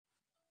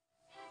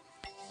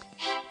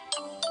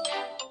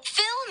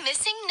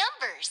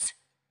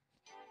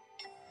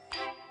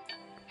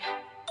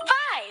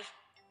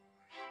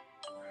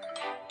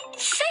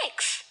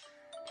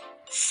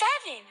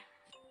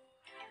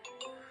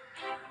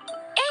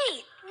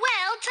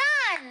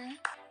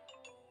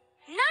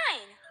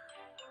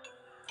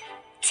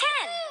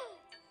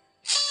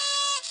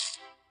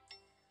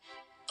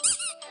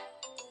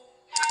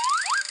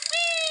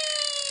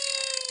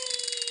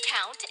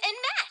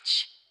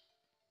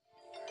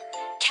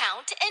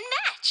Count and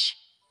match.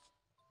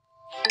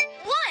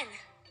 1,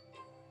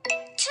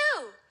 2,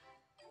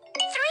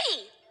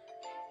 3,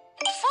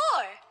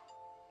 4,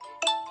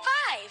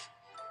 5,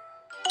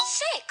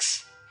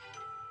 6,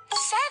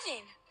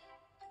 7,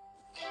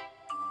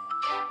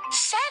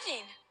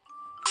 7.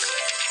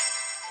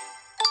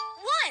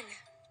 1,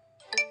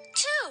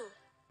 2,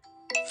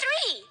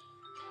 3,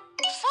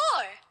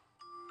 4,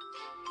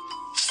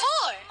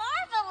 4.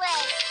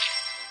 Marvelous!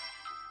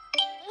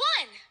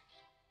 1,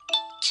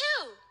 2,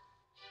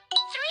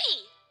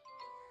 3,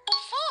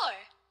 4,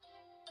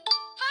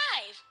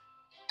 5,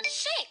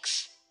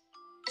 6,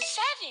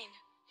 7,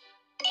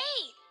 8,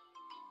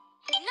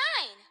 9.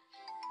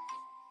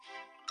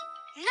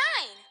 9.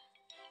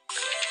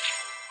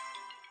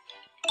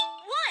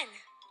 1,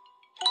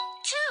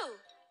 2,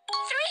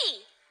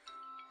 3,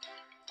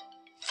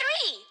 3.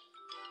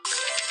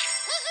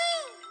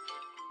 Woohoo!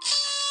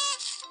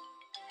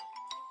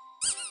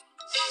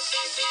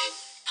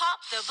 Pop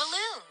the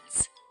balloons.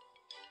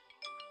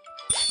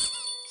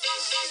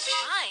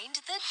 Find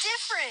the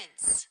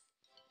difference.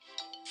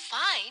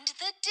 Find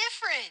the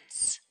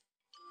difference.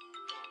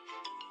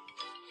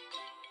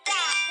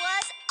 That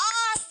was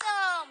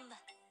awesome!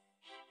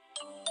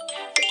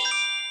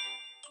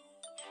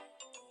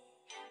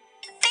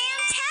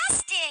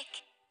 Fantastic!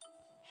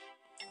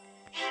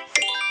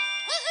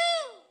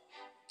 Woohoo!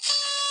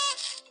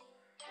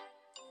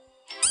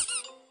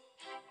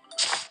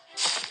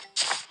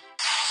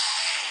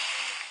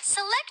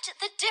 Select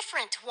the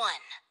different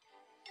one.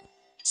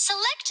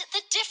 Select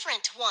the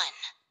different one.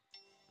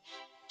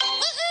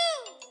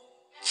 Woohoo!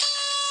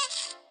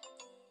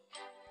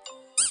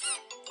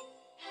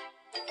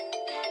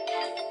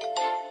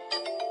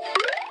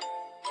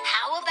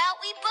 How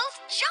about we both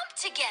jump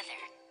together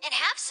and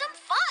have some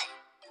fun?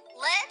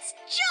 Let's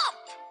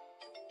jump!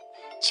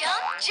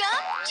 Jump,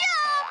 jump,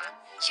 jump!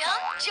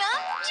 Jump,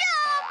 jump,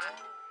 jump!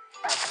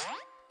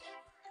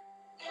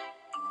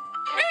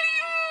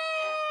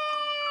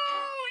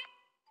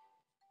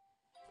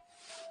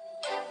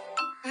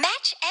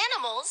 Match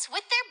animals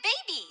with their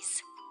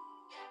babies.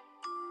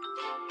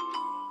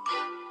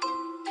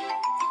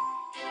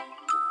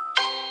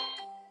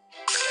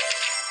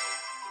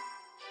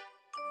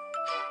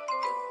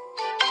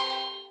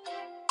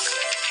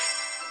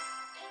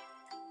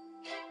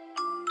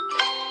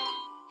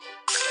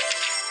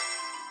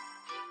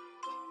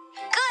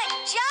 Good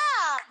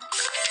job!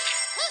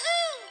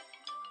 Woohoo!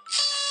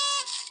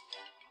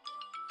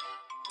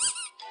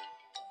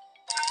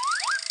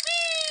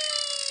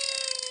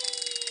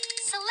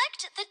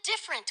 Select the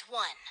different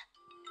one.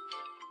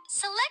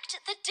 Select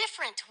the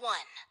different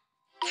one.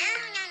 No, no,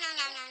 no,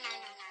 no, no, no,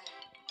 no, no.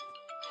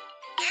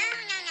 No,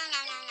 no, no,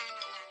 no, no, no, no,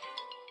 no.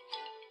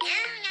 No,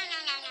 no, no,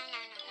 no, no, no,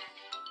 no, no.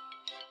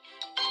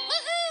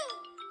 Woohoo!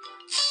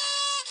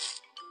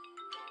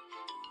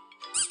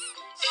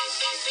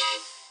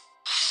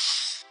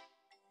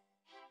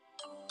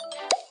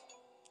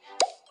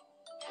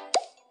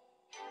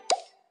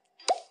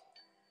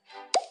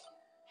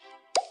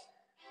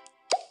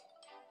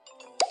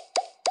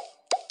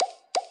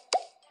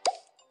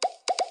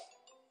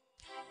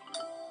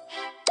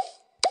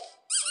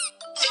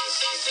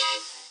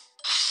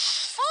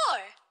 Four.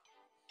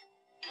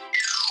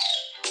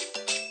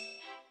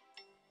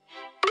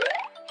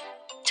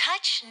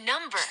 Touch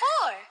number 4.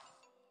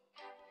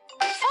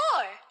 4.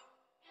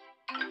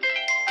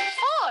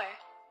 4.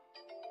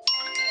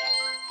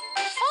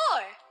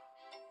 4.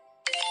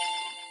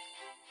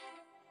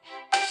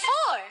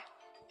 4.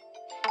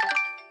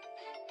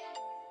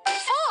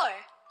 4.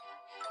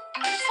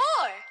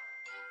 4.